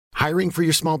Hiring for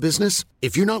your small business?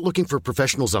 If you're not looking for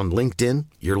professionals on LinkedIn,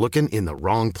 you're looking in the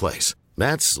wrong place.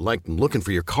 That's like looking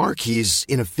for your car keys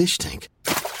in a fish tank.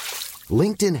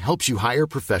 LinkedIn helps you hire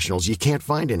professionals you can't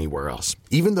find anywhere else,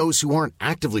 even those who aren't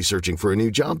actively searching for a new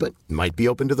job but might be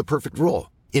open to the perfect role.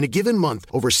 In a given month,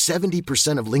 over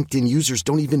 70% of LinkedIn users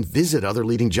don't even visit other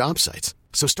leading job sites.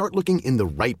 So start looking in the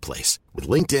right place. With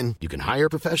LinkedIn, you can hire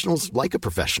professionals like a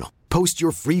professional. Post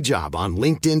your free job on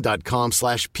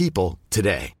linkedin.com/people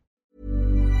today.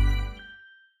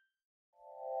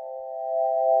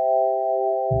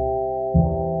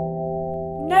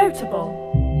 Notable.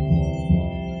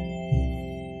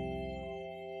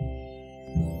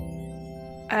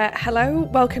 Hello,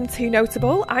 welcome to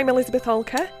Notable. I'm Elizabeth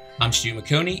Olker. I'm Stu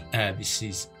McConey. This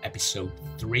is episode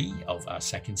 3 of our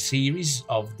second series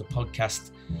of the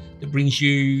podcast that brings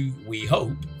you, we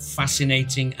hope,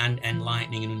 fascinating and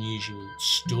enlightening and unusual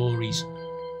stories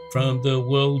from the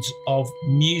worlds of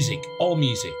music. All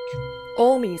music.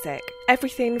 All music.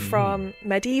 Everything from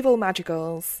medieval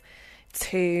madrigals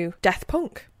to death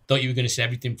punk. Thought you were going to say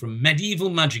everything from medieval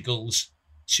madrigals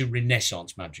to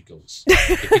Renaissance madrigals.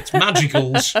 If it's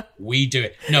madrigals, we do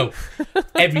it. No,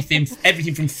 everything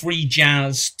from free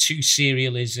jazz to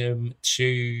serialism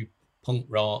to punk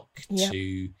rock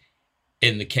to,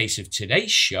 in the case of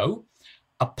today's show,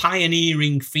 a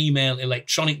pioneering female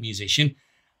electronic musician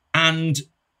and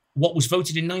what was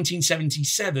voted in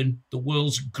 1977 the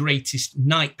world's greatest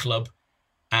nightclub,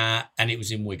 and it was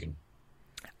in Wigan.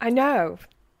 I know.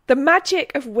 The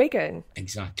magic of Wigan.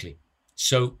 Exactly.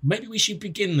 So maybe we should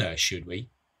begin there, should we?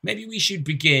 Maybe we should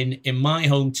begin in my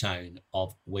hometown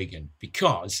of Wigan,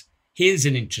 because here's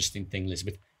an interesting thing,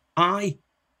 Elizabeth. I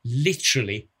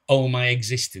literally owe my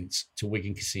existence to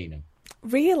Wigan Casino.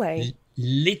 Really?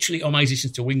 Literally owe my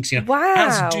existence to Wigan Casino.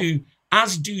 Wow.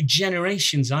 As do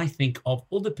generations, I think, of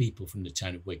other people from the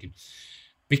town of Wigan.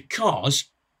 Because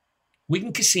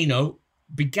Wigan Casino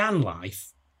began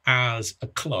life as a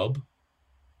club.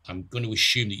 I'm going to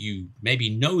assume that you maybe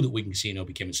know that Wigan Casino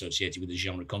became associated with a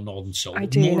genre called Northern Soul. I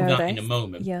do More know of that this. in a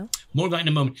moment. Yeah. More of that in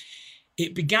a moment.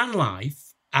 It began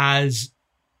life as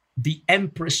the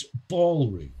Empress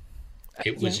Ballroom.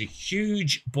 It was a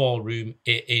huge ballroom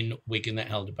in Wigan that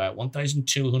held about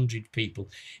 1,200 people.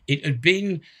 It had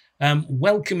been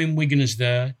welcoming Wiganers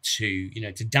there to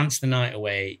dance the night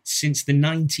away since the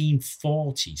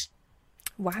 1940s.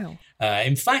 Wow.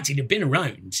 In fact, it had been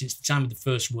around since the time of the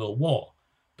First World War.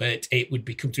 But it would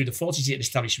become through the 40s, it had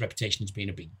established a reputation as being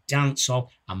a big dance hall.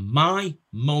 And my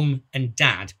mum and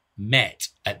dad met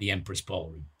at the Empress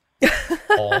Ballroom.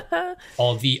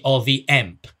 or the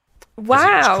EMP. Wow.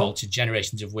 As it was called to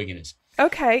generations of Wiganers.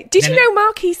 Okay. Did you know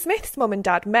Marquis Smith's mum and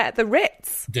dad met at the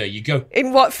Ritz? There you go.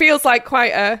 In what feels like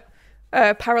quite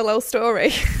a parallel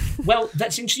story. Well,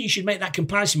 that's interesting. You should make that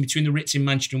comparison between the Ritz in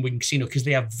Manchester and Wigan Casino, because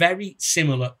they are very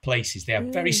similar places.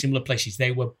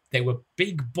 They were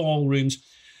big ballrooms,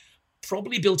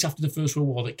 probably built after the First World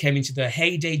War, that came into their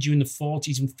heyday during the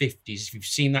 40s and 50s. If you've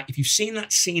seen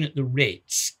that scene at the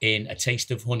Ritz in A Taste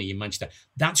of Honey in Manchester,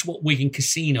 that's what Wigan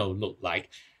Casino looked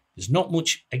like. There's not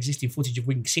much existing footage of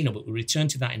Wigan Casino, but we'll return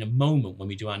to that in a moment when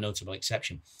we do our notable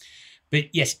exception.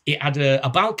 But yes, it had a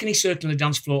balcony circling the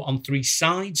dance floor on 3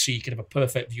 sides, so you could have a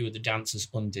perfect view of the dancers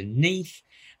underneath.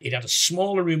 It had a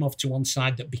smaller room off to one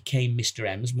side that became Mr.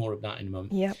 M's. More of that in a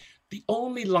moment. Yep. The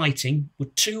only lighting were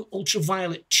 2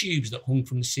 ultraviolet tubes that hung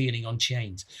from the ceiling on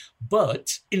chains.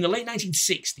 But in the late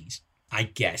 1960s, I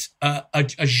guess, a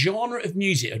genre of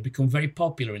music had become very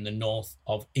popular in the north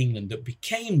of England that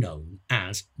became known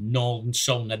as Northern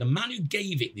Soul. Now, the man who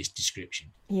gave it this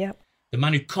description, the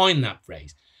man who coined that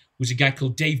phrase, was a guy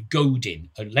called Dave Godin,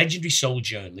 a legendary soul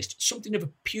journalist, something of a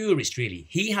purist, really.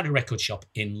 He had a record shop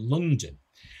in London.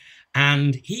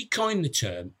 And he coined the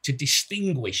term to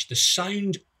distinguish the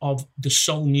sound of the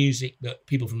soul music that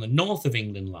people from the north of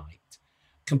England liked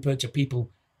compared to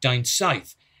people down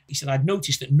south. He said, I'd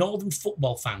noticed that northern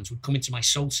football fans would come into my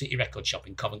Soul City record shop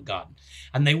in Covent Garden,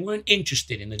 and they weren't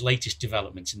interested in the latest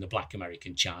developments in the Black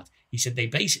American chart. He said they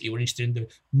basically were interested in the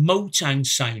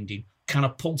Motown-sounding, kind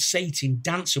of pulsating,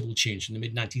 danceable tunes from the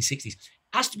mid-1960s.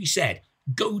 As to be said,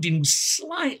 Godin was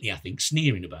slightly, I think,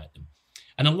 sneering about them.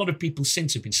 And a lot of people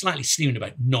since have been slightly sneering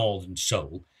about Northern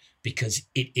Soul because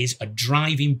it is a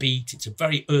driving beat. It's a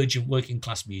very urgent working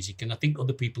class music. And I think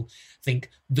other people think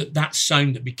that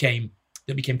sound that became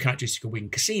characteristic of Wigan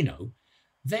Casino,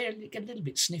 they're a little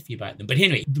bit sniffy about them. But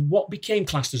anyway, what became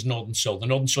classed as Northern Soul, the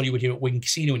Northern Soul you would hear at Wigan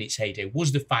Casino in its heyday,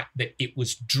 was the fact that it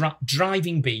was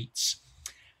driving beats,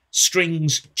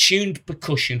 strings, tuned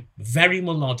percussion, very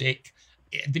melodic,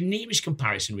 the nearest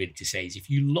comparison really to say is if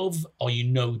you love or you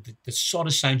know the sort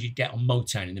of sound you'd get on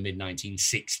Motown in the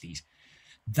mid-1960s,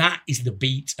 that is the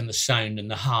beat and the sound and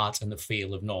the heart and the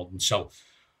feel of Northern Soul.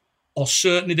 Or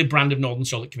certainly the brand of Northern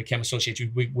Soul that became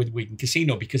associated with Wigan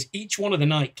Casino, because each one of the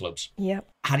nightclubs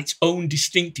had its own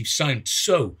distinctive sound.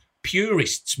 So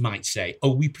purists might say,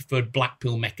 oh, we preferred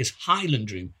Blackpool Mecca's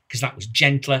Highland Room because that was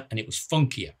gentler and it was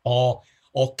funkier. Or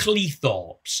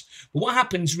Cleethorpes. But what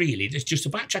happens really, just to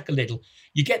backtrack a little,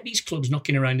 you get these clubs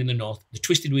knocking around in the north, the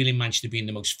Twisted Wheel in Manchester being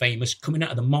the most famous, coming out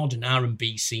of the modern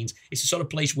R&B scenes. It's the sort of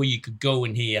place where you could go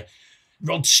and hear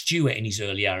Rod Stewart in his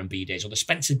early R&B days, or the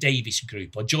Spencer Davis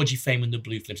Group, or Georgie Fame and the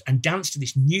Blue Flames, and dance to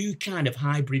this new kind of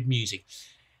hybrid music,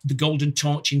 the Golden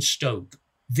Torch in Stoke.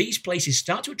 These places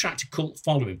start to attract a cult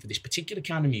following for this particular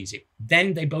kind of music.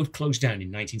 Then they both closed down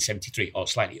in 1973, or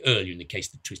slightly earlier in the case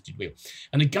of the Twisted Wheel.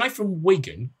 And a guy from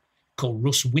Wigan called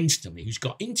Russ Winstanley, who's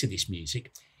got into this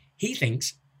music, he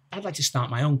thinks, I'd like to start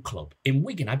my own club. In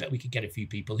Wigan, I bet we could get a few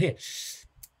people here.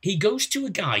 He goes to a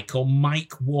guy called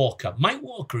Mike Walker. Mike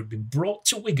Walker had been brought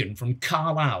to Wigan from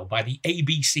Carlisle by the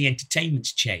ABC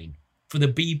Entertainment's chain for the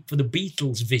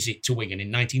Beatles' visit to Wigan in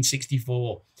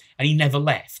 1964, and he never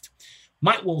left.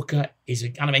 Mike Walker is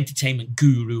a kind of entertainment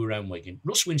guru around Wigan.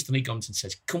 Russ Winstanley comes and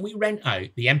says, can we rent out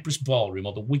the Empress Ballroom,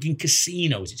 or the Wigan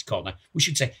Casino as it's called now? We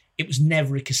should say it was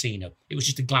never a casino. It was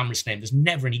just a glamorous name. There's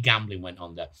never any gambling went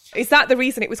on there. Is that the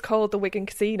reason it was called the Wigan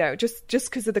Casino? Just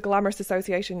because of the glamorous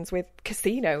associations with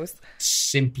casinos?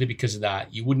 Simply because of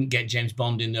that. You wouldn't get James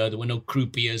Bond in there. There were no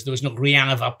croupiers. There was no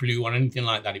Rihanna Vaplou or anything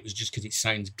like that. It was just because it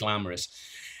sounds glamorous.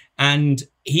 And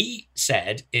he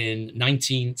said in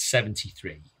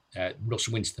 1973... Russ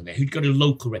Winstanley, who'd got a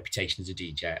local reputation as a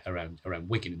DJ around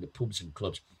Wigan in the pubs and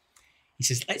clubs. He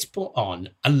says, let's put on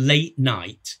a late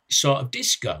night sort of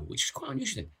disco, which is quite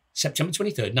unusual. September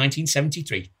 23rd,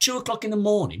 1973, 2:00 in the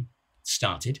morning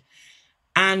started.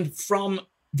 And from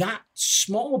that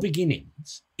small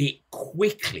beginnings, it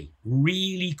quickly,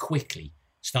 really quickly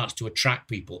starts to attract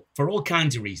people for all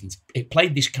kinds of reasons. It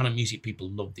played this kind of music people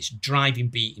love, this driving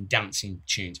beat and dancing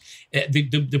tunes.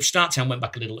 The start time went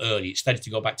back a little early. It started to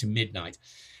go back to midnight.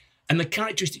 And the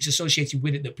characteristics associated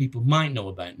with it that people might know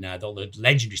about now, all the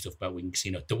legendary stuff about Wigan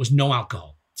Casino, there was no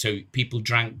alcohol. So people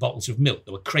drank bottles of milk.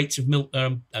 There were crates of milk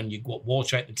there, and you got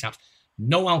water out the taps.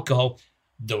 No alcohol.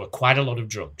 There were quite a lot of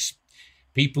drugs.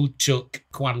 People took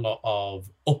quite a lot of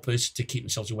uppers to keep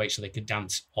themselves awake so they could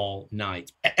dance all night.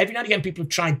 Every now and again, people have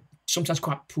tried, sometimes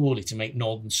quite poorly, to make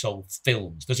Northern Soul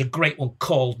films. There's a great one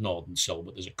called Northern Soul,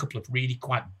 but there's a couple of really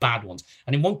quite bad ones.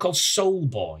 And in one called Soul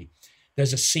Boy,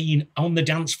 there's a scene on the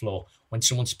dance floor when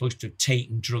someone's supposed to have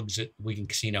taken drugs at Wigan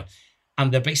Casino,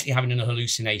 and they're basically having an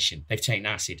hallucination. They've taken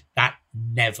acid. That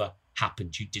never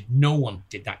happened. No one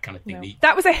did that kind of thing. No.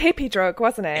 That was a hippie drug,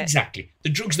 wasn't it? Exactly. The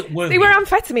drugs that were... They were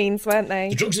amphetamines, weren't they?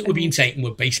 The drugs that were being taken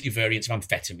were basically variants of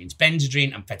amphetamines.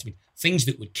 Benzodrine, amphetamine, things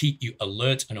that would keep you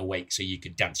alert and awake so you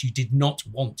could dance. You did not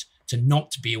want to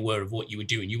not be aware of what you were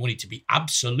doing. You wanted to be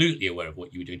absolutely aware of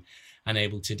what you were doing and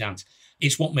able to dance.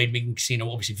 It's what made Wigan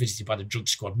Casino obviously visited by the drug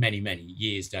squad many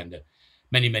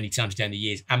times down the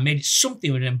years, and made it something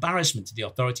of an embarrassment to the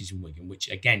authorities in Wigan, which,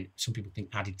 again, some people think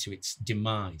added to its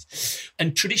demise.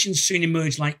 And traditions soon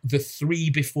emerged like the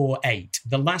 3 before 8.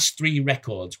 The last 3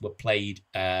 records were played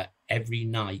every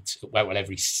night,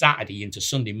 every Saturday into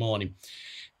Sunday morning.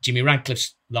 Jimmy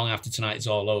Radcliffe's Long After Tonight Is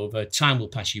All Over, Time Will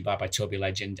Pass You by Toby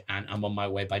Legend, and I'm On My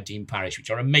Way by Dean Parrish, which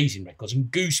are amazing records,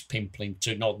 and goose pimpling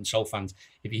to Northern Soul fans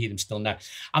if you hear them still now.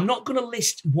 I'm not going to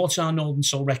list what are Northern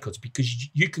Soul records, because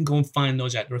you can go and find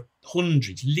those out. There are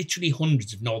hundreds, literally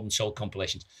hundreds of Northern Soul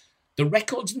compilations. The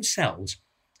records themselves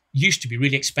used to be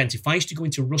really expensive. I used to go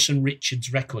into Russ and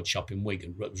Richard's record shop in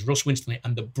Wigan. It was Russ Winstanley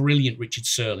and the brilliant Richard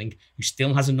Serling, who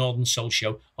still has a Northern Soul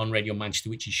show on Radio Manchester,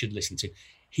 which you should listen to.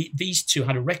 These two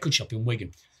had a record shop in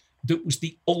Wigan that was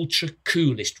the ultra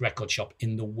coolest record shop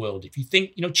in the world. If you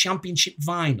think, championship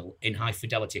vinyl in high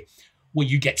fidelity, well,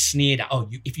 you get sneered at.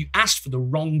 If you asked for the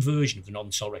wrong version of the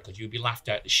Northern Soul record, you'd be laughed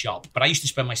out the shop. But I used to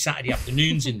spend my Saturday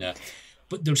afternoons in there.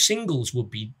 But their singles would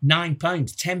be £9,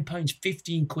 £10,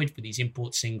 15 quid for these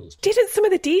import singles. Didn't some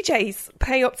of the DJs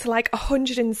pay up to like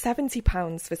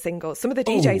 £170 for singles? Some of the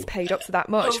DJs paid up to that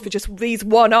much for just these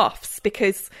one-offs,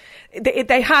 because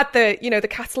they had the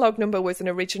catalogue number was an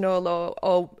original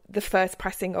or the first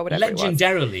pressing or whatever.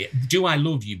 Legendarily, Do I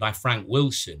Love You by Frank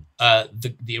Wilson,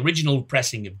 the original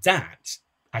pressing of that,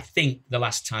 I think the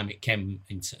last time it came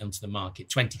into the market,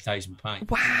 £20,000.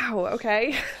 Wow,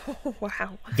 okay.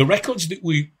 Wow. The records that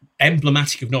were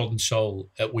emblematic of Northern Soul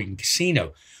at Wigan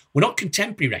Casino were not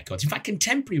contemporary records. In fact,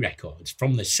 contemporary records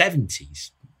from the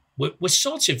 70s were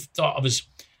sort of thought of as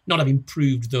not have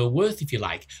improved their worth, if you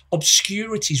like.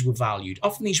 Obscurities were valued.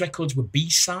 Often these records were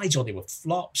B-sides or they were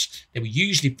flops. They were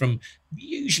usually from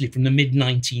the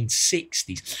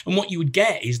mid-1960s. And what you would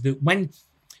get is that when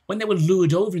they were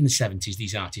lured over in the 70s,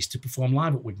 these artists, to perform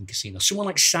live at Wigan Casino, someone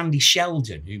like Sandy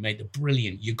Sheldon, who made the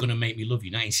brilliant You're Gonna Make Me Love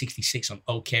You, 1966 on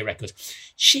OK Records,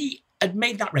 she had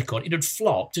made that record, it had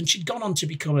flopped, and she'd gone on to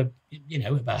become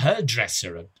a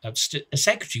hairdresser, a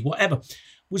secretary, whatever,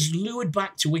 was lured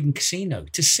back to Wigan Casino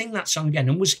to sing that song again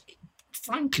and was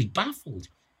frankly baffled.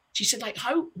 She said, like,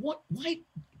 why,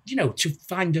 to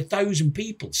find 1,000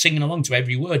 people singing along to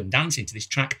every word and dancing to this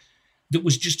track that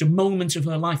was just a moment of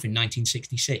her life in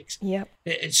 1966. Yeah.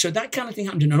 So that kind of thing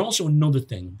happened. And also another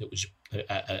thing that was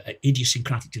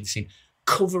idiosyncratic to the scene,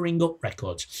 covering up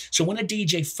records. So when a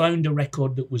DJ found a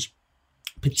record that was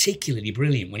particularly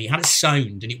brilliant, when he had a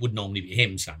sound, and it would normally be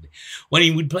him, sadly, when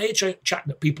he would play a track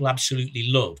that people absolutely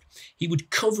loved, he would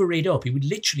cover it up. He would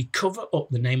literally cover up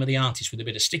the name of the artist with a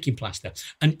bit of sticking plaster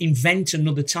and invent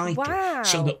another title. Wow.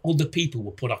 So that other people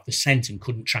were put off the scent and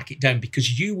couldn't track it down,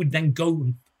 because you would then go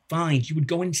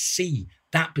and see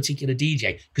that particular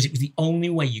DJ, because it was the only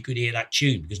way you could hear that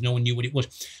tune, because no one knew what it was.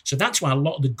 So that's why a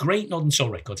lot of the great Northern Soul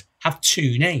records have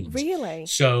two names. Really?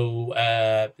 So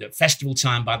Festival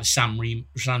Time by the San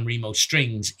Remo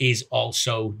Strings is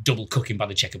also Double Cooking by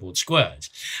the Checkerboard Squares.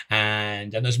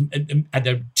 And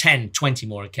there are 10, 20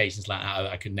 more occasions like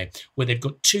that I can name, where they've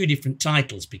got two different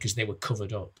titles because they were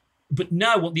covered up. But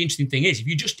now what the interesting thing is, if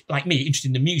you're just, like me, interested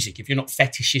in the music, if you're not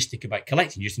fetishistic about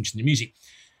collecting, you're just interested in the music,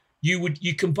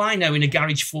 you can buy now in a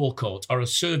garage forecourt or a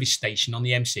service station on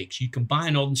the M6, you can buy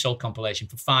a Northern Soul compilation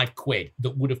for £5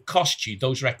 that would have cost you,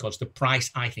 those records, the price,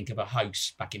 I think, of a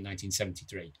house back in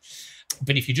 1973.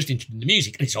 But if you're just interested in the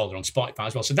music, and it's all there on Spotify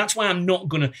as well. So that's why I'm not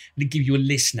going to give you a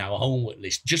list now, a homework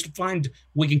list. Just find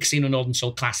Wigan Casino Northern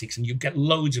Soul classics and you'll get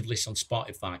loads of lists on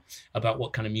Spotify about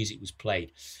what kind of music was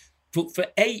played. But for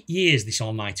 8 years, this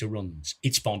all-nighter runs.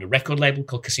 It spawned a record label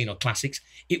called Casino Classics.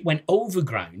 It went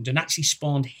overground and actually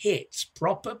spawned hits,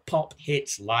 proper pop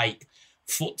hits like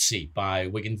Footsie by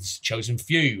Wigan's Chosen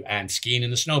Few and Skiing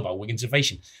in the Snow by Wigan's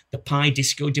Ovation. The Pie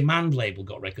Disco Demand label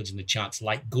got records in the charts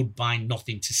like Goodbye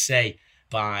Nothing to Say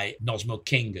by Nosmo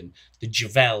King and the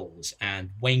Javels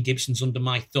and Wayne Gibson's Under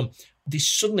My Thumb.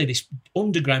 This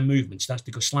underground movement starts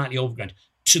to go slightly overground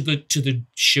to the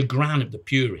chagrin of the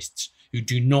purists, who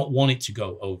do not want it to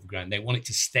go overground. They want it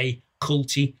to stay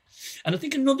culty. And I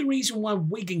think another reason why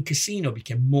Wigan Casino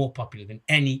became more popular than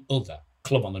any other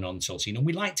club on the Northern Soul scene, and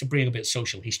we like to bring a bit of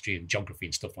social history and geography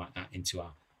and stuff like that into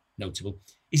our notable,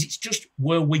 is it's just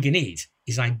where Wigan is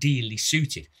ideally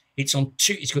suited. It's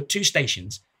got two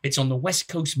stations. It's on the West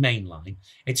Coast main line.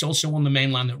 It's also on the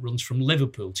main line that runs from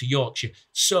Liverpool to Yorkshire.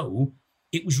 So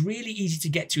it was really easy to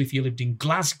get to if you lived in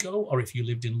Glasgow or if you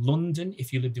lived in London,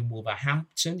 if you lived in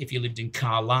Wolverhampton, if you lived in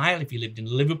Carlisle, if you lived in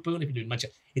Liverpool, if you lived in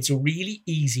Manchester. It's a really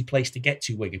easy place to get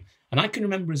to, Wigan. And I can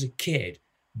remember as a kid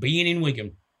being in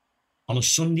Wigan on a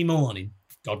Sunday morning,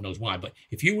 God knows why, but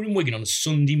if you were in Wigan on a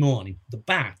Sunday morning, the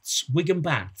baths, Wigan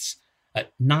baths,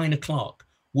 at 9 o'clock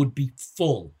would be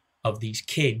full of these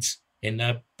kids in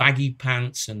their baggy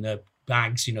pants and their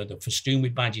bags, the festooned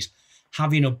with badges,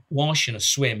 having a wash and a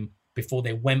swim before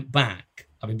they went back,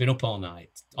 having been up all night,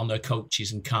 on their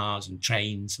coaches and cars and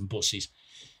trains and buses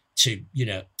to,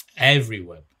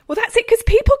 everywhere. Well, that's it, because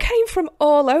people came from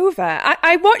all over.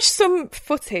 I watched some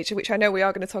footage, which I know we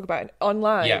are going to talk about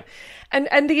online, yeah.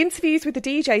 and the interviews with the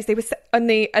DJs, they were and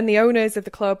the owners of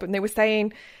the club, and they were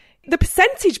saying the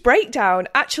percentage breakdown.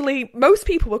 Actually, most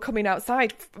people were coming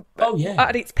outside. Oh yeah,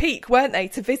 at its peak, weren't they?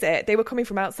 To visit, they were coming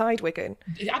from outside Wigan.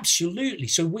 Absolutely.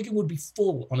 So Wigan would be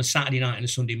full on a Saturday night and a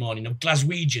Sunday morning of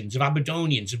Glaswegians, of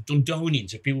Aberdonians, of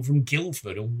Dundonians, of people from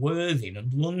Guildford and Worthing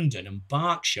and London and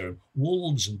Berkshire and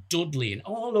Wolves and Dudley and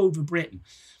all over Britain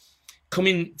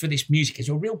coming for this music. It's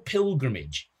a real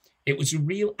pilgrimage. It was a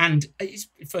real, and it's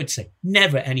fair to say,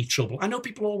 never any trouble. I know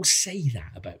people always say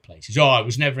that about places. Oh, it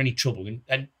was never any trouble.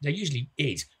 And there usually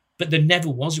is. But there never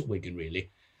was at Wigan,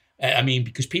 really.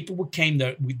 Because people came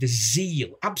there with the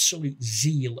zeal, absolute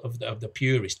zeal of the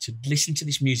purists to listen to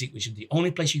this music, which is the only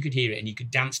place you could hear it and you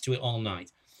could dance to it all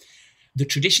night. The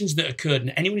traditions that occurred,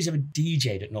 and anyone who's ever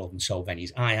DJed at Northern Soul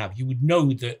venues, I have, you would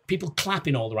know that people clap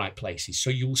in all the right places. So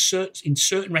you will search in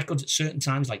certain records at certain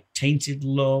times, like Tainted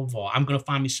Love or I'm Gonna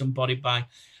Find Me Somebody by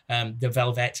The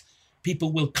Velvet.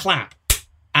 People will clap,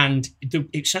 and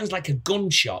it sounds like a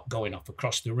gunshot going off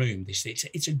across the room.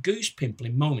 It's a goose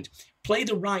pimpling moment. Play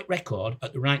the right record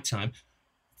at the right time.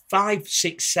 500,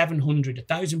 600, 700,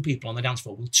 1,000 people on the dance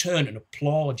floor will turn and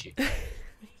applaud you.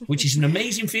 Which is an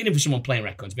amazing feeling for someone playing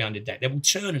records behind a deck. They will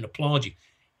turn and applaud you.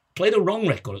 Play the wrong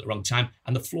record at the wrong time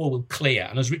and the floor will clear.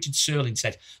 And as Richard Serling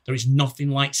said, there is nothing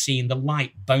like seeing the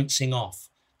light bouncing off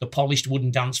the polished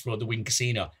wooden dance floor of the Wigan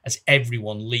Casino as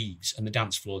everyone leaves and the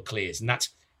dance floor clears. And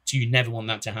so you never want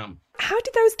that to happen. How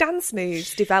did those dance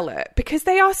moves develop? Because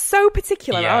they are so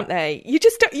particular, aren't they?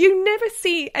 You never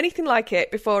see anything like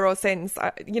it before or since.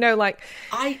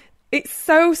 It's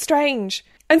so strange.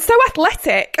 And so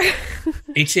athletic.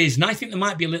 It is. And I think there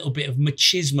might be a little bit of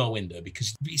machismo in there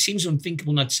because it seems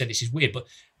unthinkable not to say this is weird, but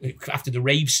after the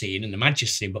rave scene and the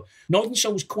Manchester scene, but Northern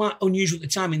Soul was quite unusual at the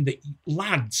time in that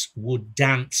lads would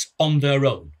dance on their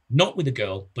own, not with a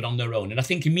girl, but on their own. And I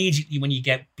think immediately when you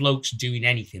get blokes doing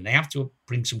anything, they have to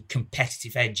bring some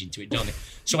competitive edge into it, don't they?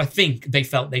 So I think they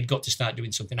felt they'd got to start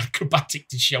doing something acrobatic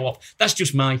to show off. That's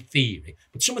just my theory.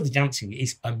 But some of the dancing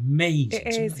is amazing.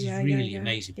 It is, really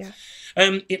amazing. Yeah.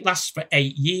 It lasts for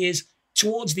 8 years.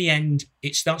 Towards the end,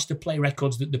 it starts to play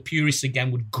records that the purists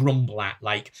again would grumble at.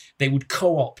 Like they would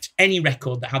co-opt any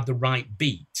record that had the right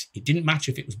beat. It didn't matter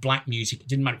if it was black music. It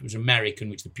didn't matter if it was American,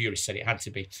 which the purists said it had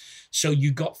to be. So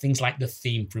you got things like the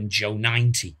theme from Joe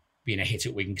 90 being a hit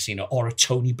at Wigan Casino or a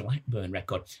Tony Blackburn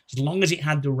record. As long as it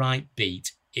had the right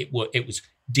beat, it was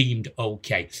deemed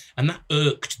okay. And that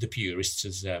irked the purists,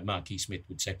 as Mark E. Smith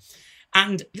would say.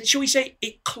 And, shall we say,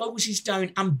 it closes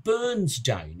down and burns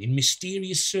down in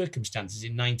mysterious circumstances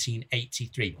in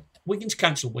 1983. Wigan's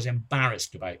council was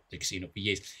embarrassed about the casino for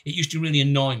years. It used to really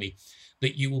annoy me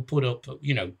that you will put up,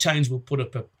 towns will put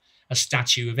up a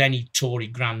statue of any Tory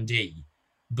grandee,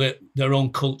 but their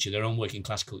own culture, their own working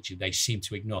class culture, they seem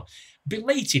to ignore.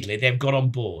 Belatedly, they've got on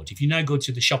board. If you now go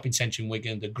to the shopping centre in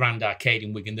Wigan, the Grand Arcade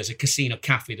in Wigan, there's a casino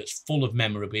cafe that's full of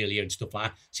memorabilia and stuff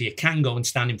like that. So you can go and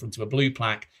stand in front of a blue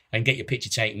plaque and get your picture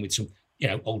taken with some,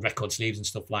 old record sleeves and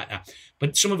stuff like that.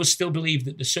 But some of us still believe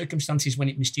that the circumstances when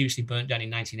it mysteriously burnt down in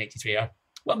 1983 are,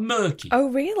 murky. Oh,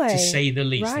 really? To say the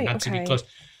least. Right, and had to be close.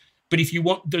 But if you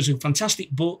want, there's a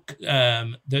fantastic book. There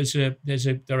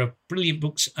are brilliant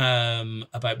books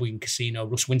about Wigan Casino.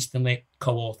 Russ Winstanley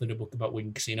co-authored a book about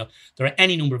Wigan Casino. There are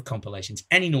any number of compilations,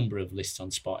 any number of lists on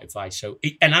Spotify.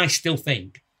 And I still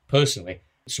think, personally,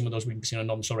 some of those Wigan Casino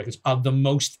Northern Soul records are the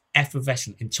most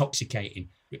effervescent, intoxicating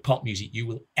pop music you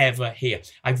will ever hear.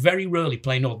 I very rarely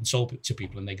play Northern Soul to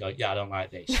people and they go, yeah, I don't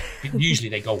like this. Usually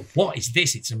they go, what is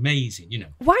this? It's amazing,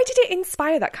 Why did it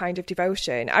inspire that kind of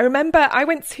devotion? I remember I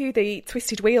went to the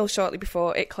Twisted Wheel shortly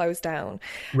before it closed down.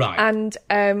 Right. And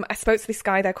I spoke to this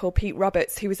guy there called Pete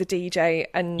Roberts, who was a DJ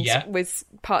and was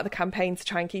part of the campaign to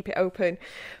try and keep it open.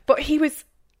 But he was...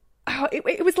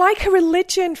 it was like a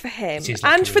religion for him.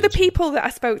 And for the people that I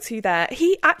spoke to there,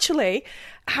 he actually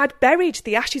had buried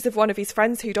the ashes of one of his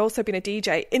friends who'd also been a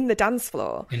DJ in the dance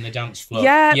floor.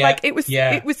 Yeah, it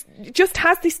was just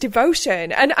has this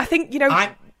devotion. And I think,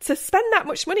 to spend that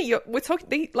much money, we're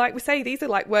talking, like we say, these are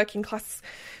like working class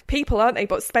people, aren't they?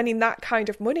 But spending that kind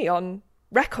of money on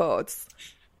records.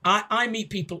 I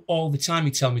meet people all the time who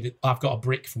tell me that I've got a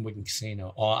brick from Wigan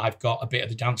Casino or I've got a bit of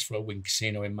the dance floor of Wigan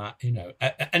Casino in my,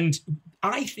 and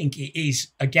I think it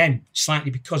is, again, slightly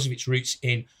because of its roots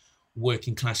in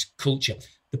working class culture.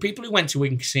 The people who went to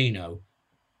Wigan Casino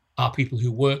are people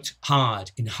who worked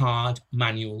hard in hard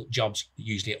manual jobs,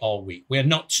 usually all week. We're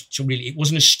not it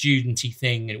wasn't a studenty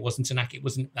thing, and it wasn't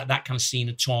that kind of scene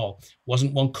at all. It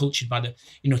wasn't one cultured by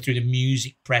through the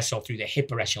music press or through the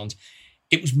hipper echelons.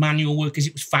 It was manual workers,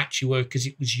 it was factory workers,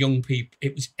 it was young people.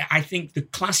 I think the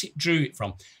class it drew it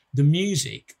from, the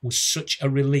music was such a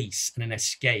release and an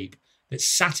escape that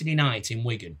Saturday night in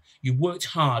Wigan, you worked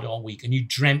hard all week and you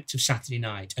dreamt of Saturday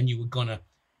night and you were going to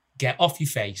get off your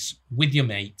face with your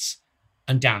mates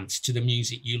and dance to the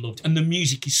music you loved. And the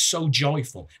music is so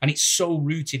joyful and it's so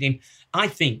rooted in, I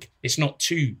think it's not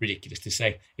too ridiculous to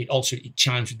say, it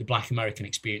chimes with the Black American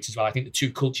experience as well. I think the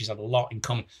two cultures have a lot in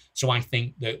common. So I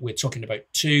think that we're talking about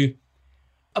two,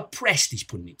 oppressed is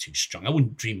putting it too strong. I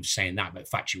wouldn't dream of saying that about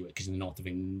factory workers in the north of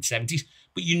England in the 70s,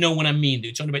 but you know what I mean.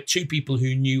 We're talking about two people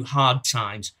who knew hard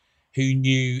times, who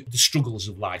knew the struggles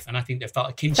of life. And I think they felt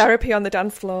a kinship. Therapy on the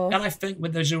dance floor. And I think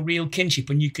there's a real kinship.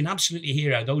 And you can absolutely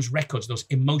hear how those records, those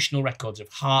emotional records of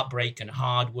heartbreak and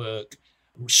hard work,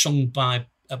 sung by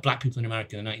black people in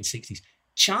America in the 1960s,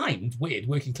 chimed with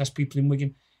working class people in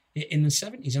Wigan in the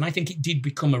 70s. And I think it did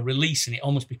become a release and it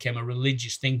almost became a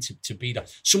religious thing to be there.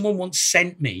 Someone once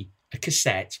sent me a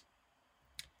cassette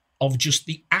of just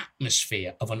the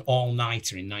atmosphere of an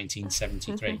all-nighter in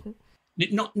 1973.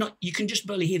 Not you can just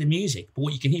barely hear the music, but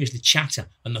what you can hear is the chatter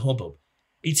and the hubbub.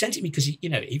 He sent it to me because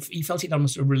he felt it had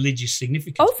almost a religious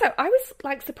significance. Also, I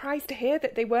was surprised to hear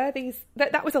that they were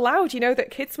that was allowed.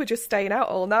 That kids were just staying out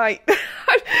all night.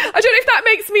 I don't know if that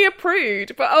makes me a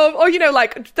prude, but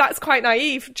or that's quite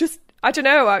naive. Just I don't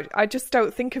know. I just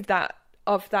don't think of that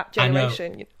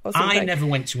generation. Or something. I never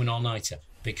went to an all-nighter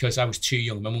because I was too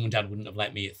young. My mum and dad wouldn't have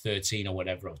let me at 13 or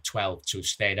whatever, or 12, to have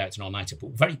stayed out to an all-nighter.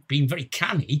 But being very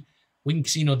canny, Wigan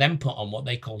Casino then put on what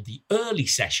they called the early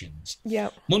sessions. Yeah.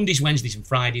 Mondays, Wednesdays and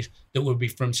Fridays that would be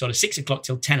from sort of 6 o'clock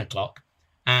till 10 o'clock.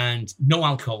 And no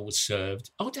alcohol was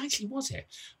served. Oh, actually, was it?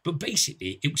 But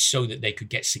basically, it was so that they could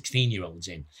get 16-year-olds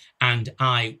in. And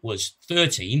I was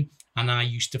 13, and I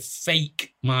used to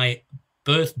fake my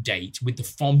birth date with the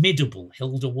formidable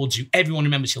Hilda Woods, who everyone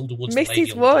remembers Hilda Woods, the lady on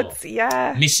the door. Mrs. Woods,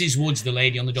 yeah. Mrs. Woods, the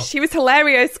lady on the door. She was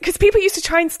hilarious, because people used to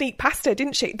try and sneak past her,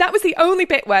 didn't she? That was the only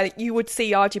bit where you would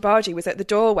see Argy Bargy was at the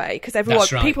doorway, because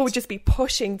people would just be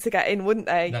pushing to get in, wouldn't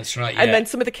they? That's right, yeah. And then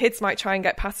some of the kids might try and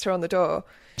get past her on the door.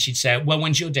 She'd say, well,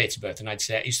 when's your date of birth? And I'd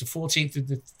say, it's the 14th of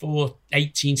the 4th,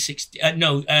 1860.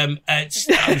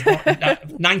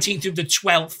 19th of the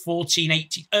 12th,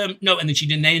 1480. No, and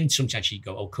then sometimes she'd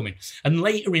go, oh, come in. And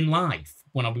later in life,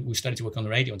 when we started to work on the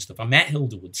radio and stuff, I met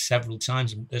Hilda Woods several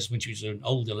times when she was an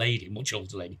older lady, much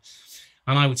older lady.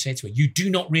 And I would say to her, you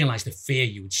do not realise the fear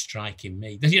you would strike in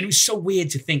me. It was so weird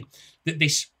to think that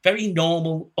this very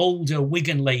normal, older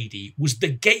Wigan lady was the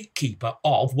gatekeeper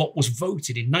of what was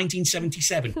voted in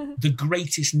 1977 the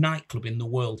greatest nightclub in the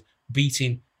world,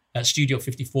 beating Studio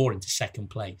 54 into second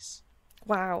place.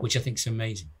 Wow. Which I think is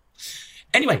amazing.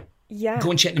 Anyway, yeah, go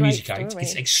and check the music out.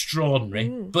 It's extraordinary.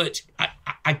 But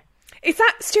I Is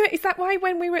that, Stuart, is that why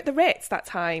when we were at the Ritz that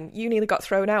time, you nearly got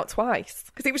thrown out twice?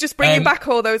 Because it was just bringing back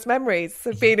all those memories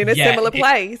of being in a similar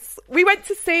place. We went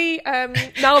to see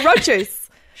Nile Rodgers.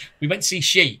 We went to see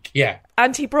Chic, yeah.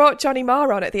 And he brought Johnny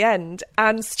Marr on at the end,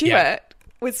 and Stuart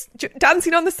was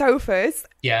dancing on the sofas.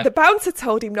 Yeah. The bouncer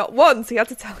told him not once, he had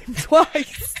to tell him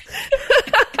twice.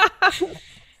 I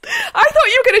thought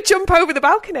you were going to jump over the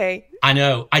balcony. I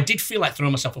know. I did feel like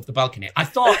throwing myself off the balcony. I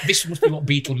thought this must be what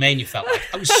Beatlemania felt like.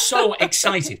 I was so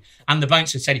excited. And the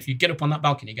bouncer said, if you get up on that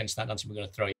balcony against that dancing, we're going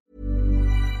to throw you.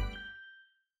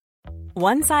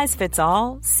 One size fits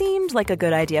all seemed like a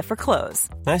good idea for clothes.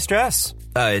 Nice dress.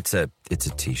 It's a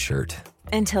T-shirt.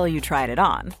 Until you tried it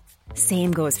on.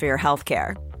 Same goes for your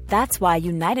healthcare. That's why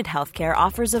United Healthcare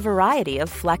offers a variety of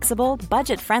flexible,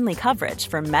 budget-friendly coverage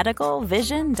for medical,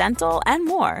 vision, dental, and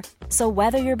more. So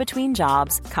whether you're between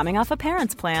jobs, coming off a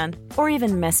parent's plan, or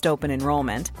even missed open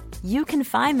enrollment, you can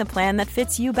find the plan that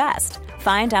fits you best.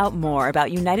 Find out more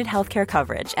about United Healthcare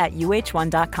coverage at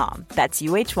uh1.com. That's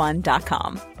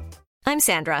uh1.com. I'm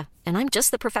Sandra, and I'm just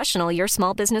the professional your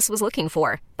small business was looking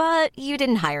for. But you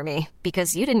didn't hire me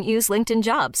because you didn't use LinkedIn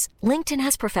Jobs. LinkedIn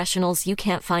has professionals you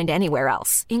can't find anywhere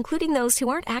else, including those who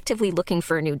aren't actively looking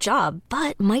for a new job,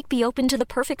 but might be open to the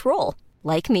perfect role,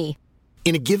 like me.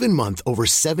 In a given month, over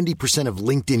 70% of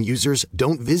LinkedIn users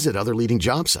don't visit other leading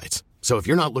job sites. So if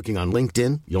you're not looking on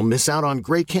LinkedIn, you'll miss out on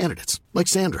great candidates like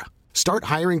Sandra. Start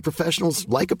hiring professionals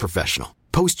like a professional.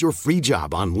 Post your free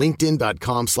job on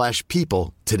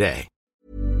linkedin.com/people today.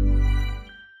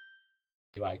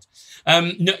 Right.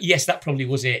 No, yes, that probably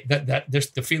was it. That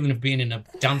there's the feeling of being in a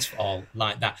dance hall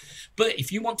like that. But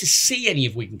if you want to see any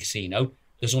of Wigan Casino,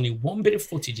 there's only one bit of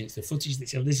footage, and it's the footage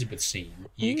that's Elizabeth's seen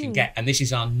you can get. And this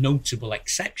is our notable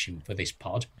exception for this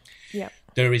pod. Yeah.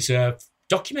 There is a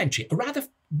documentary, a rather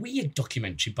weird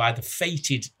documentary by the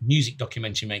fated music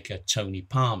documentary maker Tony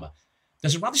Palmer.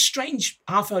 There's a rather strange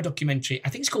half-hour documentary, I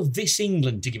think it's called This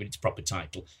England, to give it its proper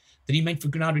title, that he made for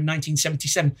Granada in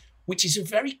 1977, which is a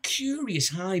very curious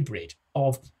hybrid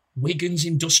of Wigan's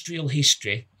industrial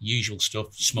history, usual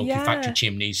stuff, smoking factory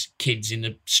chimneys, kids in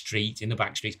the street, in the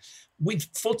back streets, with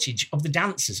footage of the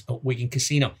dancers at Wigan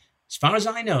Casino. As far as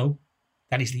I know,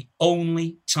 that is the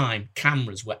only time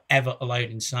cameras were ever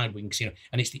allowed inside Wigan Casino,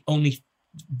 and it's the only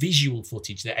visual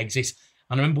footage that exists.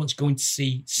 And I remember once going to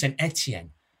see St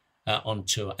Etienne on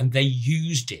tour, and they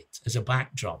used it as a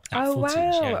backdrop. That footage.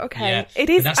 Wow, okay. Yeah. It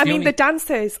is. I mean, the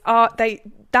dancers are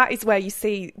that is where you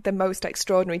see the most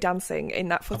extraordinary dancing in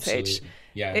that footage. Absolutely.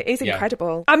 Yeah, it is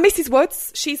incredible. And Mrs.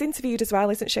 Woods, she's interviewed as well,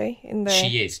 isn't she?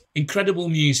 She is. Incredible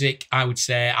music, I would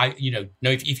say.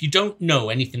 If you don't know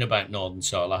anything about Northern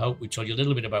Soul, I hope we told you a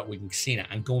little bit about Wigan Casino,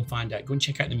 and go and find out. Go and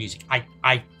check out the music.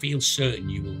 I feel certain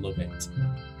you will love it.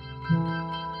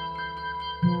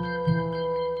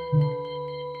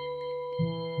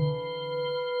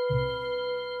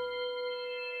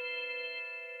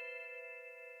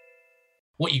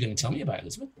 What are you going to tell me about,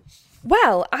 Elizabeth?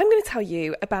 Well, I'm going to tell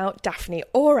you about Daphne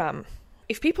Oram.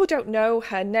 if people don't know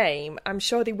her name, I'm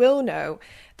sure they will know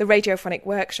the Radiophonic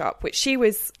Workshop, which she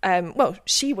was a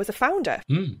founder.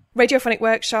 Radiophonic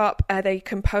Workshop, they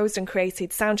composed and created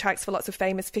soundtracks for lots of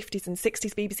famous 50s and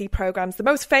 60s BBC programmes, the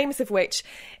most famous of which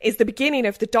is the beginning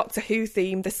of the Doctor Who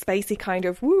theme, the spacey kind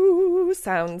of woo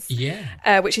sounds,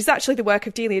 which is actually the work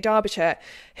of Delia Derbyshire,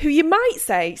 who you might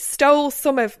say stole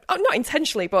some of, not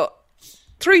intentionally, but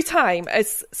through time,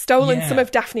 has stolen some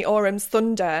of Daphne Orem's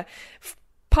thunder,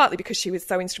 partly because she was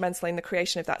so instrumental in the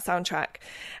creation of that soundtrack.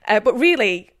 But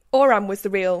really, Oram was the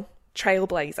real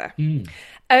trailblazer.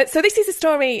 So this is a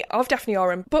story of Daphne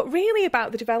Orem, but really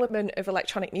about the development of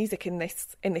electronic music in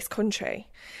this country,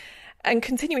 and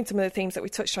continuing some of the themes that we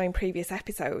touched on in previous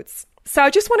episodes. So I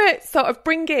just want to sort of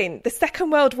bring in the Second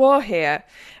World War here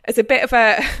as a bit of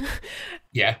a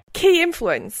key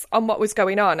influence on what was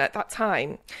going on at that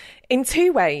time in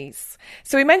two ways.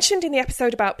 So we mentioned in the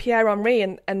episode about Pierre Henry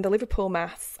and the Liverpool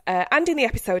Mass, and in the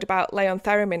episode about Leon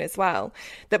Theremin as well,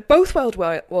 that both world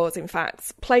wars, in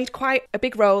fact, played quite a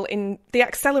big role in the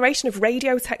acceleration of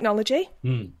radio technology.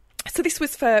 So this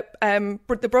was for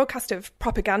the broadcast of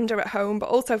propaganda at home, but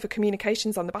also for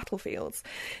communications on the battlefields.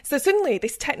 So suddenly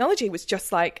this technology was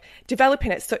just like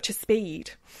developing at such a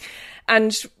speed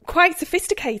and quite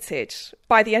sophisticated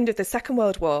by the end of the Second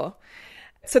World War.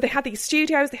 So they had these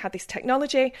studios, they had this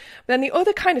technology. But then the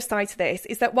other kind of side to this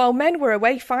is that while men were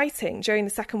away fighting during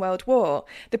the Second World War,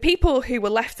 the people who were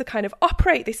left to kind of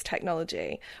operate this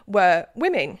technology were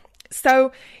women.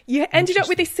 So you ended up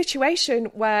with this situation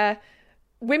where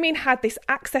women had this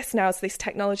access now to this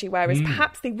technology, whereas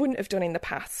perhaps they wouldn't have done in the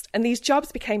past. And these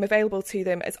jobs became available to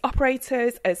them as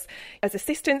operators, as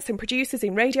assistants and producers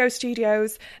in radio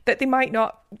studios, that they might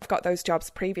not have got those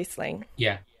jobs previously.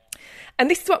 Yeah.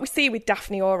 And this is what we see with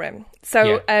Daphne Orem.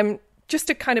 So just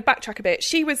to kind of backtrack a bit,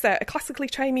 she was a classically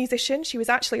trained musician. She was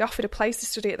actually offered a place to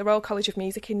study at the Royal College of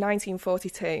Music in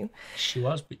 1942. She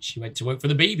was, but she went to work for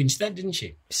the Beeb instead, didn't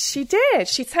she? She did.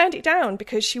 She turned it down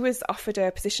because she was offered a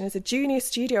position as a junior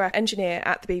studio engineer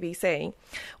at the BBC.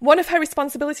 One of her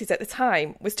responsibilities at the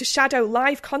time was to shadow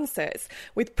live concerts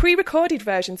with pre-recorded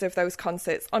versions of those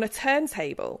concerts on a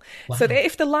turntable. Wow. So that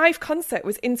if the live concert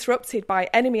was interrupted by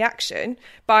enemy action,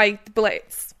 by the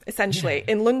Blitz, essentially,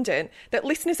 in London, that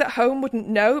listeners at home wouldn't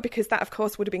know, because that, of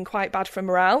course, would have been quite bad for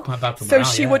morale. So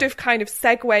she would have kind of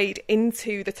segued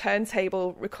into the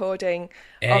turntable recording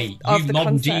of the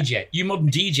concert. You modern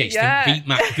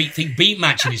DJs think beat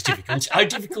matching is difficult. How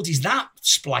difficult is that,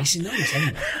 splicing those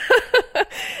anyway?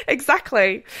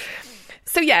 Exactly.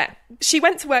 So she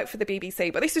went to work for the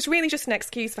BBC, but this was really just an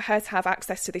excuse for her to have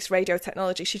access to this radio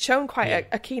technology. She'd shown quite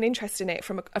a keen interest in it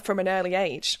from an early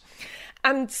age.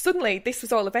 And suddenly this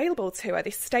was all available to her,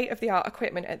 this state-of-the-art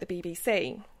equipment at the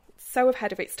BBC, so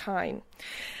ahead of its time.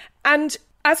 And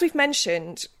as we've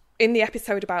mentioned in the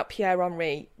episode about Pierre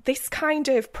Henry, this kind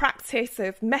of practice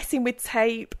of messing with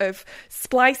tape, of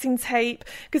splicing tape,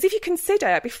 because if you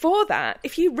consider before that,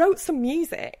 if you wrote some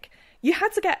music, you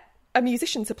had to get a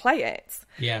musician to play it.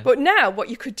 Yeah. But now what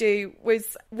you could do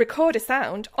was record a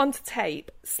sound onto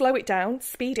tape, slow it down,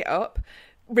 speed it up,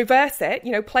 reverse it,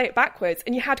 play it backwards,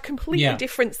 and you had completely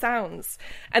different sounds.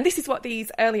 And this is what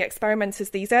these early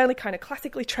experimenters, these early kind of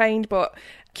classically trained but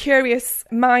curious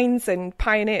minds and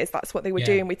pioneers, that's what they were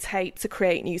doing with tape to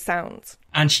create new sounds.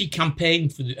 And she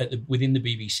campaigned for within the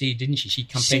BBC, didn't she? She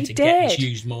campaigned to get this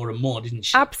used more and more, didn't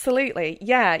she? Absolutely,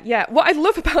 yeah. What I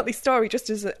love about this story, just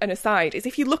as an aside, is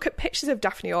if you look at pictures of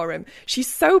Daphne Orem, she's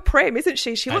so prim, isn't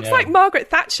she? She looks like Margaret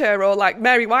Thatcher or like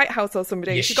Mary Whitehouse or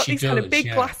somebody. Yes, She's got these kind of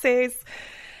big glasses.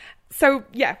 So,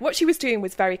 what she was doing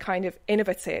was very kind of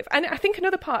innovative. And I think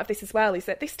another part of this as well is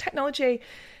that this technology,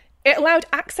 it allowed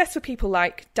access for people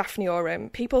like Daphne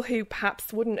Orem, people who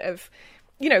perhaps wouldn't have,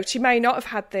 she may not have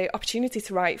had the opportunity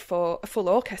to write for a full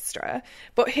orchestra,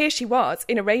 but here she was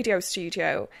in a radio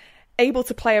studio, able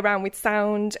to play around with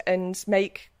sound and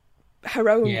make her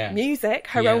own music,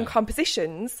 her own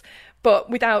compositions,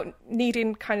 but without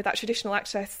needing kind of that traditional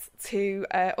access to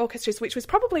orchestras, which was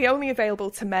probably only available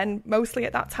to men mostly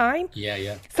at that time.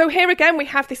 Yeah. So here again, we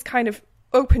have this kind of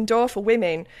open door for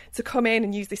women to come in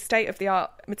and use this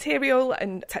state-of-the-art material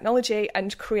and technology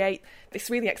and create this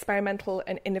really experimental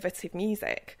and innovative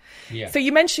music. Yeah. So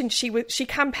you mentioned she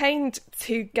campaigned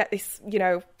to get this,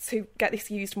 to get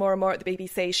this used more and more at the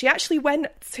BBC. She actually went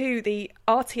to the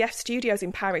RTF studios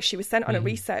in Paris. She was sent on a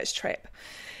research trip.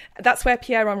 That's where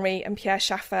Pierre Henry and Pierre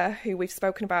Schaeffer, who we've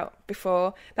spoken about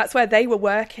before, that's where they were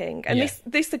working. And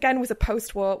this again was a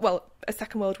post-war, well, a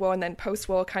Second World War and then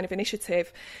post-war kind of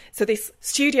initiative. So this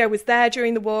studio was there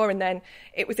during the war, and then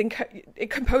it was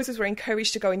composers were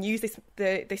encouraged to go and use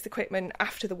this equipment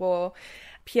after the war.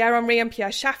 Pierre Henry and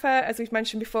Pierre Schaeffer, as we've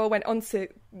mentioned before, went on to,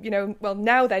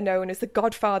 now they're known as the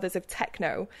godfathers of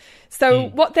techno. So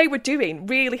what they were doing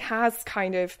really has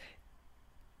kind of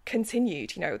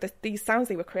continued, these sounds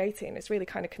they were creating has really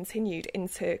kind of continued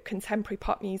into contemporary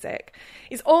pop music.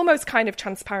 It's almost kind of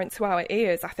transparent to our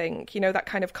ears, I think, that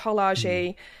kind of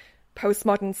collage-y,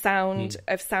 postmodern sound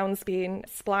of sounds being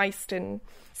spliced. And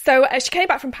so as she came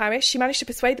back from Paris, she managed to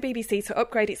persuade the BBC to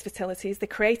upgrade its facilities. They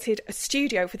created a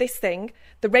studio for this thing,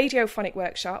 the Radiophonic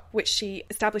Workshop, which she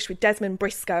established with Desmond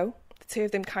Briscoe. The two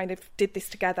of them kind of did this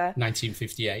together.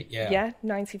 1958, yeah. Yeah,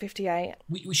 1958.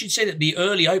 We should say that the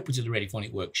early output of the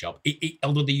Radiophonic Workshop,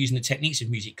 although they're using the techniques of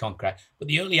musique concrète, but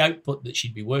the early output that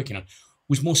she'd be working on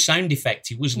was more sound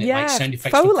effective, wasn't it? Yeah, like sound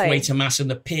effects Foley. for Quatermass and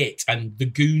The Pit and The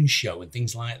Goon Show and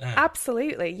things like that.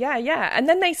 Absolutely, yeah. And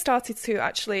then they started to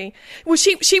actually... Well,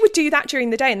 she would do that during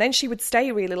the day, and then she would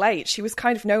stay really late. She was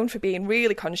kind of known for being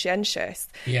really conscientious.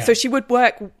 Yeah. So she would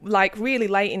work like really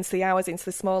late into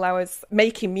the small hours,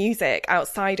 making music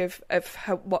outside of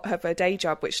her day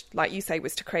job, which, like you say,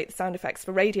 was to create the sound effects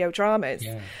for radio dramas.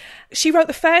 Yeah. She wrote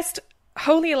the first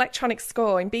wholly electronic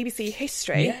score in BBC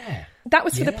history. Yeah. That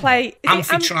was for the play...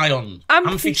 Amphitryon.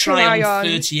 Amphitryon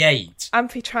 38.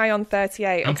 Amphitryon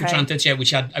 38, okay. Amphitryon 38,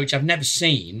 which I've never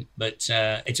seen, but it's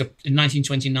a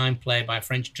 1929 play by a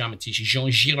French dramatist, Jean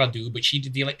Giraudoux, but she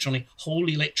did the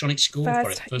wholly electronic score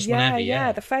for it. First one ever,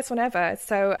 yeah. The first one ever.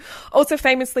 So, also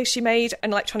famously, she made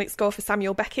an electronic score for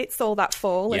Samuel Beckett's All That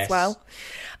Fall as well.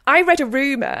 I read a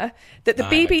rumour that the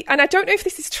BBC, and I don't know if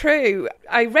this is true,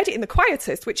 I read it in The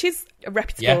Quietist, which is a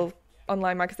reputable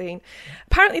online magazine.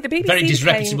 Apparently the BBC very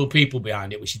disreputable people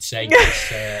behind it, we should say,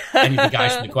 because any of the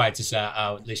guys from The Quietist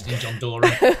are listening, John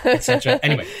Doran, etc.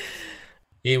 Anyway,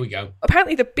 here we go.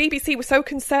 Apparently the BBC was so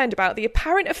concerned about the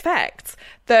apparent effect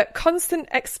that constant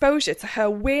exposure to her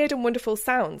weird and wonderful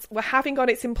sounds were having on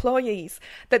its employees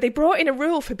that they brought in a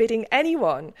rule forbidding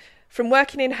anyone from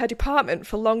working in her department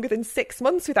for longer than 6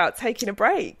 months without taking a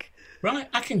break. Right,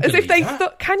 I can believe As if they that.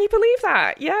 thought, can you believe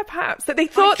that? Yeah, perhaps. That they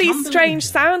thought these strange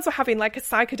sounds were having like a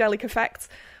psychedelic effect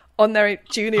on their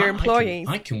junior employees.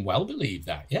 I can well believe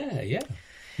that, yeah.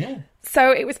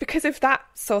 So it was because of that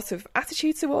sort of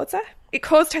attitude towards her. It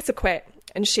caused her to quit,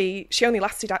 and she only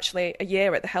lasted actually a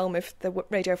year at the helm of the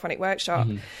Radiophonic Workshop.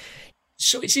 Mm-hmm.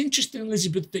 So it's interesting,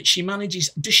 Elizabeth, that she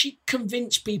manages... Does she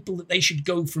convince people that they should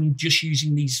go from just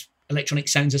using these electronic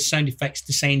sounds as sound effects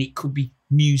to saying it could be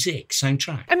music,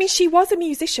 soundtrack? I mean, she was a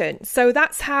musician, so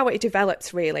that's how it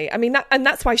developed, really. I mean,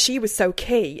 that's why she was so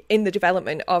key in the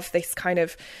development of this kind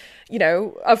of,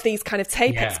 of these kind of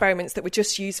tape experiments that were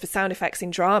just used for sound effects in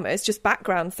dramas, just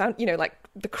background sound, like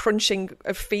the crunching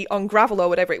of feet on gravel or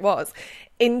whatever it was,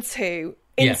 into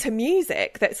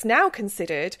music that's now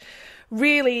considered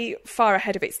really far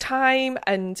ahead of its time,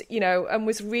 and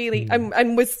was really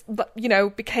and was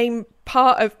became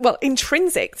part of,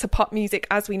 intrinsic to pop music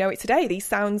as we know it today. These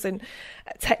sounds and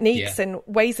techniques and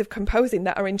ways of composing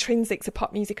that are intrinsic to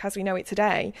pop music as we know it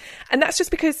today. And that's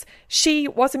just because she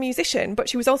was a musician, but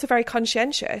she was also very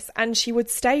conscientious, and she would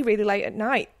stay really late at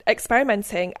night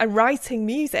experimenting and writing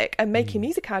music and making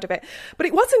music out of it. But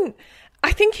it wasn't,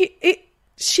 I think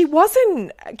she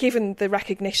wasn't given the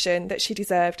recognition that she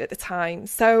deserved at the time.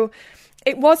 So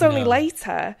it was only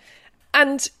later.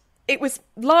 And it was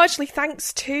largely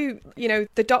thanks to,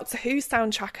 the Doctor Who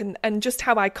soundtrack and just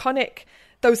how iconic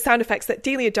those sound effects that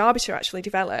Delia Derbyshire actually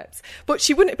developed. But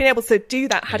she wouldn't have been able to do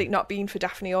that had it not been for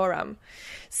Daphne Oram.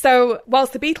 So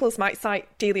whilst the Beatles might cite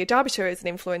Delia Derbyshire as an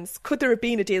influence, could there have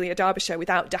been a Delia Derbyshire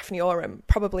without Daphne Oram?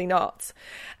 Probably not.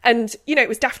 And, it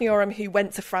was Daphne Oram who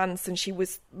went to France, and she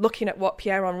was looking at what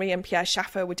Pierre Henry and Pierre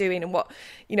Schaeffer were doing and what,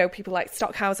 people like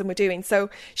Stockhausen were doing. So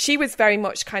she was very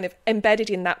much kind of embedded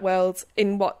in that world,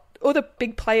 in what other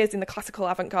big players in the classical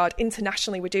avant-garde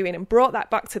internationally were doing, and brought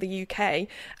that back to the UK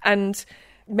and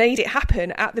made it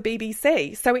happen at the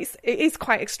BBC. So it is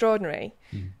quite extraordinary.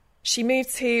 She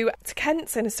moved to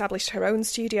Kent and established her own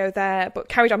studio there, but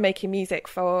carried on making music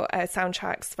for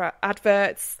soundtracks for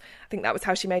adverts. I think that was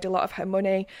how she made a lot of her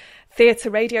money.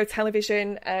 Theatre, radio,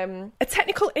 television. A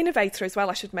technical innovator as well,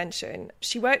 I should mention.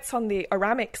 She worked on the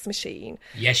Aramix machine.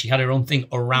 Yeah, she had her own thing,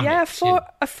 Aramix. Yeah,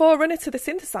 a forerunner to the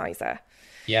synthesizer.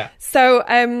 Yeah. So,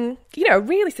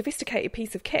 really sophisticated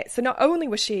piece of kit. So not only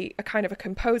was she a kind of a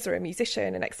composer, a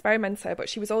musician, an experimenter, but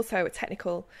she was also a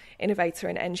technical innovator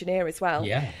and engineer as well.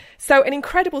 Yeah. So an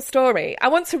incredible story. I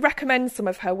want to recommend some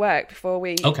of her work before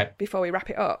we wrap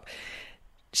it up.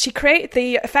 She created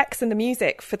the effects and the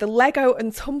music for the Lego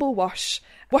and Tumble Wash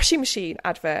washing machine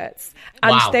adverts.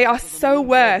 And they are so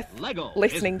worth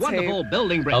listening to. Wonderful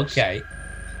building bricks. Okay.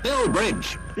 Build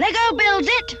bridge. Lego builds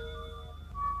it.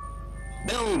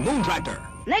 Build moon tractor.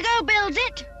 Lego builds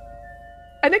it.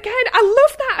 And again, I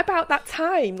love that about that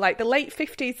time, like the late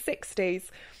 50s, 60s.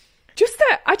 Just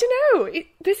that, I don't know,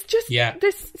 there's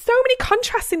so many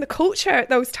contrasts in the culture at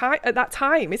that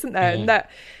time, isn't there? And that,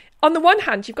 on the one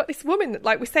hand, you've got this woman that,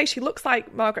 like we say, she looks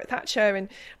like Margaret Thatcher and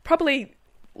probably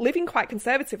living quite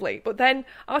conservatively, but then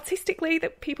artistically,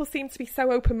 that people seem to be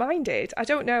so open-minded. I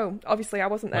don't know. Obviously, I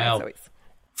wasn't there, so it's...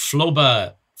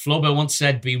 Flaubert once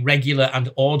said, be regular and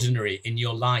ordinary in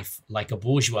your life, like a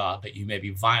bourgeois, that you may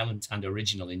be violent and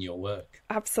original in your work.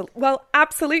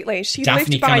 Absolutely. She Daphne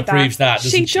lived by kind of that. proves that,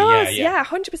 doesn't she? She does, yeah,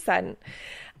 100%.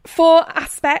 4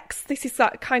 aspects. This is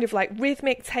that kind of like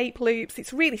rhythmic tape loops.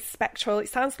 It's really spectral. It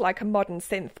sounds like a modern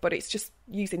synth, but it's just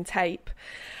using tape.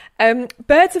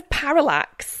 Birds of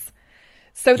Parallax.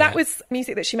 So that was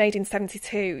music that she made in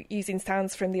 1972 using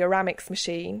sounds from the Aramix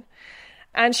machine.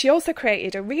 And she also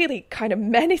created a really kind of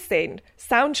menacing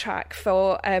soundtrack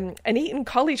for an Eton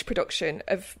College production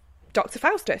of Dr.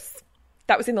 Faustus.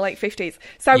 That was in the late 50s.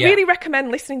 So I really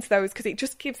recommend listening to those because it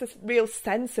just gives us real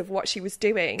sense of what she was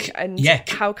doing and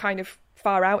how kind of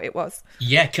far out it was.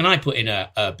 Yeah, can I put in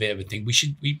a bit of a thing?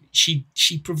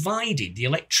 She provided the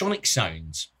electronic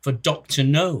sounds for Dr.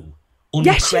 No.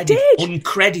 Yes, she did.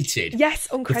 Uncredited. Yes,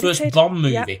 uncredited. The first Bond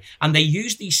movie. Yep. And they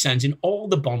used these sounds in all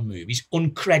the Bond movies,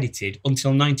 uncredited,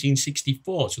 until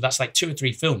 1964. So that's like 2 or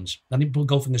 3 films. I think Paul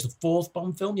Goldfinger is the 4th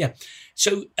Bond film, yeah.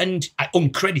 So, and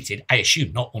uncredited, I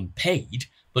assume, not unpaid,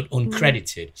 but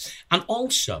uncredited. And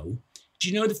also, do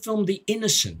you know the film The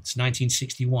Innocents,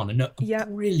 1961? A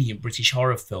brilliant British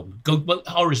horror film.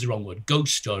 Horror is the wrong word.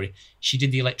 Ghost story. She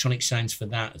did the electronic sounds for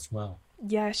that as well.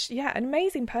 Yes, an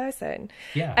amazing person.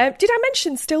 Yeah. Did I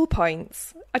mention Still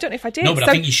Points? I don't know if I did. No, but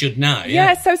I think you should now.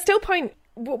 Yeah, so Still Point,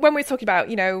 when we're talking about,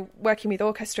 working with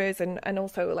orchestras and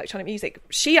also electronic music,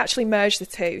 she actually merged the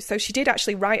two. So she did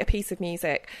actually write a piece of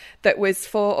music that was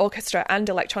for orchestra and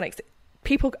electronics.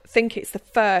 People think it's the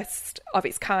first of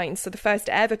its kind, so the first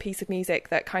ever piece of music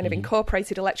that kind of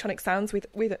incorporated electronic sounds with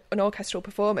an orchestral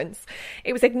performance.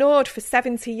 It was ignored for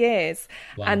 70 years,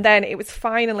 and then it was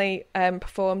finally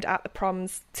performed at the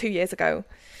Proms 2 years ago.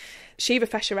 Shiva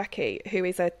Fesharecki, who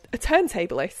is a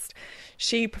turntablist,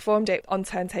 she performed it on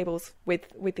turntables with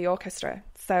the orchestra.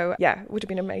 So, it would have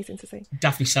been amazing to see.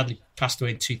 Daphne sadly passed away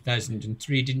in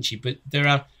 2003, didn't she? But there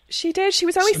are... She did. She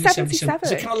was only 77.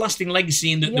 It's a kind of lasting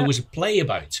legacy in that there was a play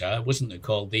about her, wasn't there,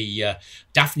 called the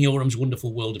Daphne Orum's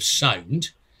Wonderful World of Sound.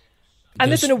 And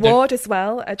there's an award as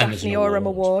well, a Daphne Orum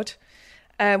Award,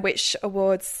 which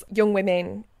awards young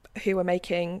women who are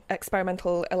making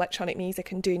experimental electronic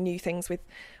music and doing new things with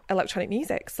electronic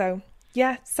music. So,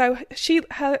 so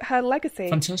her legacy.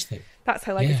 Fantastic. That's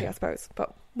her legacy, I suppose.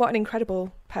 But what an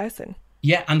incredible person.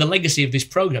 Yeah, and the legacy of this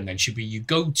programme then should be you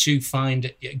go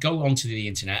onto the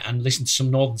internet and listen to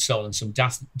some Northern Soul and some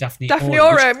Daphne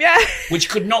Orum, which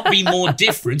could not be more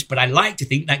different, but I like to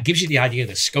think that gives you the idea of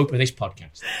the scope of this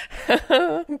podcast.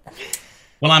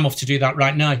 Well, I'm off to do that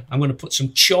right now. I'm going to put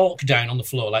some chalk down on the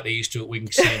floor like they used to at Wigan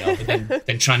Casino, but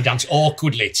then try and dance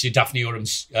awkwardly to Daphne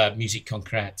Orum's Musique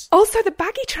Concrète. Also, the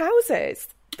baggy trousers.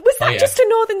 Was that just a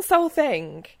Northern Soul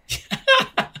thing?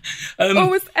 Or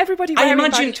was everybody wearing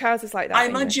baggy trousers like that? I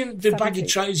imagine the baggy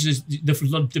trousers,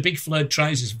 the big flared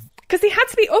trousers. Because they had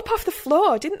to be up off the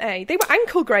floor, didn't they? They were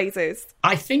ankle grazers.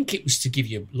 I think it was to give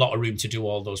you a lot of room to do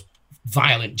all those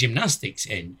violent gymnastics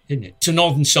in, didn't it? To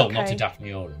Northern Soul, not to Daphne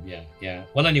Orum. Yeah.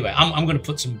 Well, anyway, I'm going to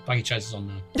put some baggy trousers on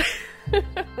now.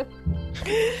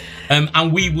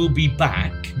 And we will be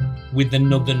back with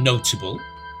another Notable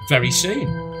very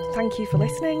soon. Thank you for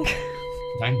listening.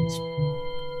 Thanks.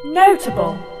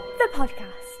 Notable, the podcast.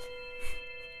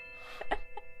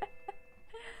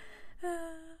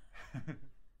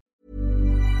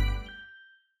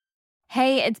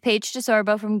 Hey, it's Paige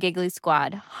DeSorbo from Giggly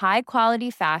Squad. High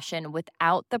quality fashion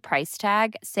without the price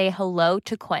tag. Say hello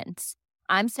to Quince.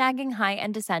 I'm snagging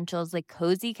high-end essentials like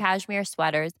cozy cashmere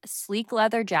sweaters, sleek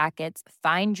leather jackets,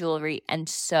 fine jewelry, and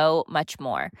so much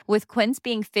more. With Quince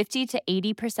being 50 to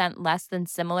 80% less than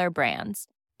similar brands.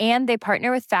 And they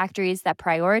partner with factories that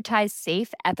prioritize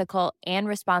safe, ethical, and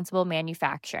responsible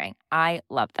manufacturing. I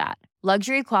love that.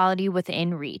 Luxury quality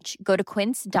within reach. Go to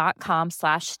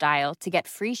quince.com/style to get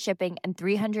free shipping and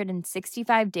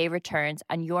 365-day returns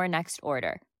on your next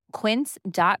order.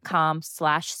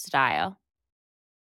 Quince.com/style.